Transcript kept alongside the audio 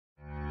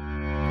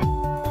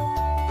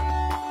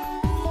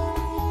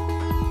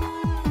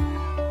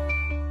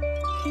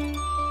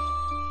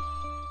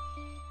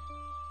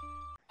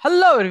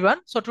Hello everyone.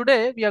 So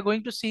today we are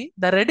going to see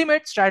the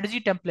ready-made strategy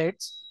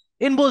templates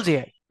in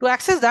BullsAi. To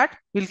access that,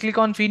 we'll click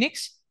on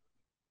Phoenix.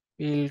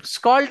 We'll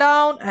scroll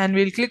down and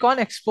we'll click on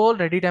Explore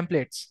Ready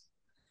Templates.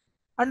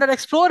 Under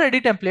Explore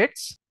Ready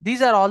Templates,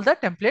 these are all the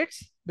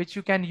templates which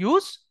you can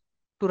use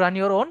to run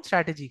your own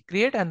strategy,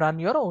 create and run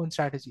your own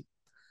strategy.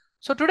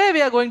 So today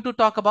we are going to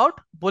talk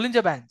about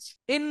Bollinger Bands.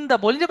 In the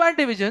Bollinger Band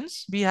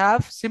divisions, we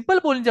have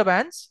simple Bollinger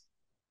Bands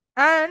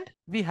and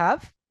we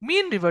have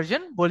mean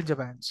reversion Bollinger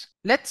Bands.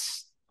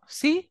 Let's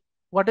see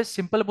what is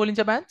simple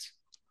Bollinger Bands.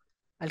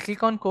 I'll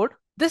click on code.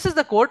 This is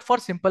the code for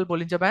simple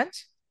Bollinger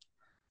Bands.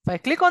 If I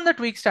click on the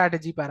tweak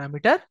strategy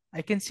parameter,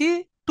 I can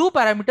see two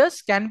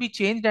parameters can be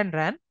changed and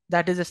ran.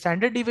 That is the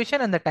standard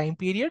deviation and the time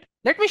period.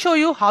 Let me show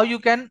you how you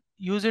can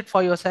use it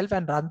for yourself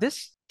and run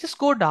this. Just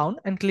go down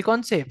and click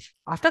on save.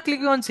 After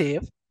clicking on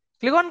save,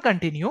 click on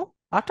continue.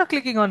 After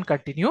clicking on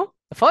continue,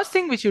 the first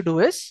thing which you do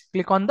is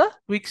click on the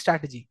tweak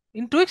strategy.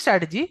 In tweak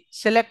strategy,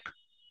 select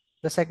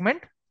the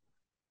segment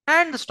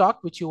and the stock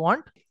which you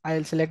want.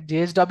 I'll select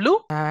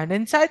JSW and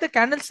inside the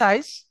candle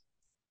size,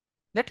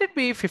 let it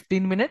be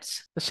 15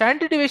 minutes. The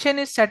standard deviation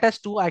is set as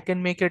 2. I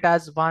can make it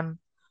as 1,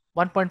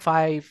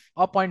 1.5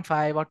 or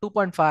 0.5 or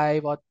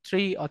 2.5 or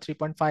 3 or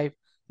 3.5,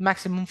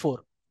 maximum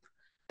 4.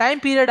 Time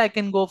period I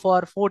can go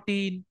for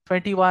 14,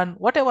 21,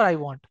 whatever I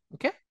want.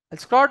 Okay. I'll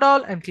scroll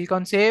down and click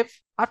on save.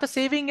 After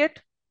saving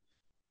it,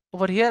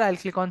 over here I'll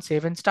click on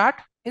save and start.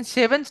 In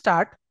save and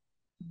start,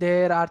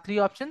 there are 3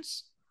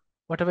 options,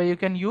 whatever you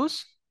can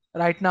use.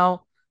 Right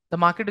now, the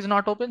market is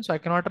not open, so I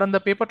cannot run the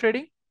paper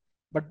trading.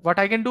 But what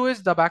I can do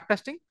is the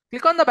backtesting.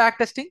 Click on the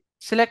backtesting,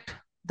 select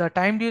the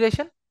time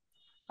duration.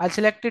 I'll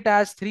select it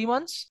as 3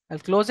 months. I'll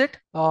close it.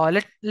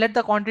 Let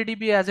the quantity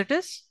be as it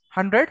is,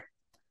 100.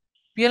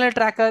 PNL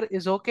tracker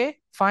is okay,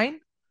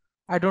 fine.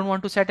 I don't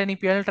want to set any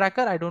PNL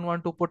tracker. I don't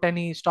want to put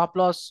any stop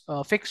loss,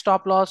 fixed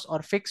stop loss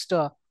or fixed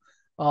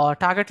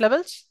target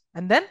levels.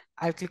 And then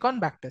I'll click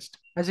on backtest.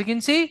 As you can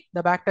see,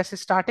 the backtest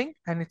is starting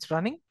and it's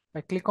running. I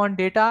click on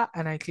data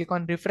and I click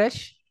on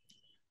refresh.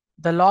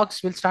 The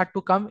logs will start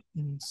to come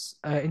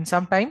in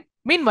some time.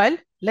 Meanwhile,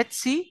 let's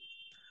see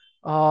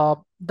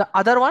the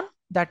other one,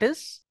 that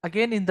is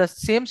again in the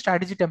same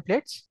strategy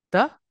templates,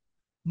 the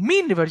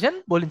mean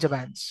reversion Bollinger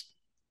Bands.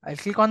 I'll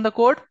click on the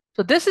code.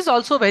 So this is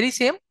also very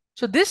same.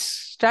 So this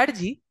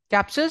strategy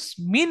captures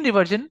mean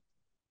reversion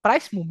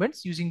price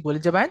movements using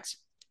Bollinger Bands.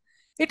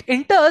 It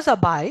enters a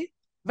buy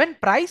when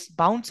price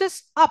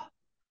bounces up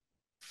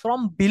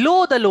from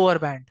below the lower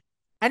band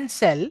and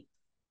sell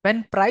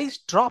when price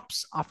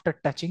drops after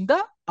touching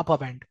the upper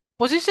band.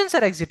 Positions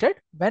are exited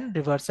when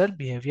reversal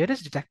behavior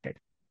is detected.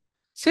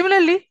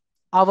 Similarly,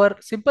 our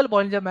simple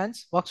Bollinger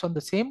Bands works on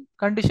the same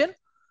condition,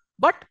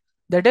 but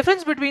the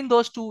difference between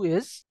those two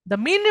is the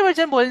mean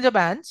reversion Bollinger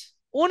Bands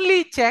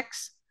only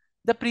checks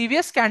the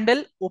previous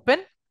candle open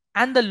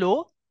and the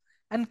low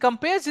and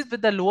compares it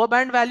with the lower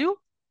band value,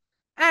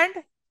 and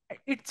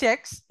it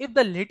checks if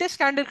the latest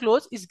candle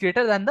close is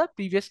greater than the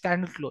previous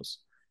candle close.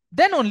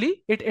 Then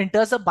only it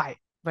enters a buy.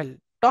 Well,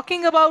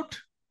 talking about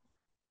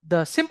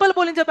the simple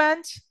Bollinger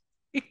Bands,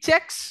 it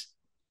checks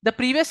the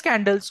previous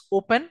candles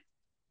open,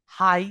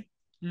 high,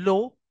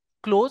 low,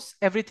 close,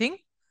 everything,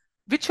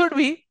 which should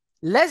be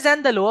less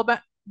than the lower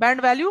band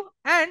value,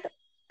 and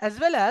as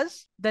well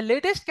as the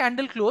latest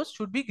candle close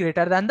should be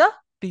greater than the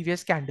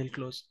previous candle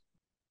close.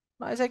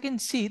 Now, as I can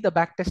see, the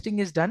back testing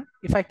is done.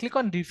 If I click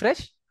on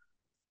refresh,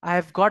 I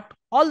have got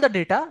all the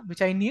data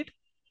which I need.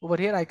 Over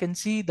here, I can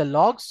see the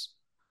logs,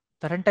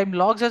 the runtime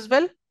logs as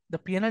well, the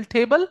PNL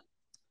table.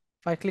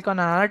 If I click on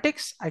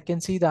analytics, I can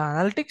see the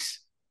analytics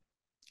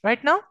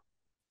right now.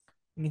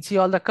 You can see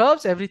all the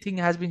curves, everything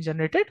has been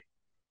generated.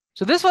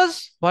 So this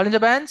was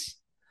Bollinger Bands,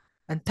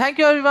 and thank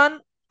you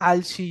everyone.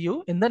 I'll see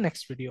you in the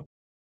next video.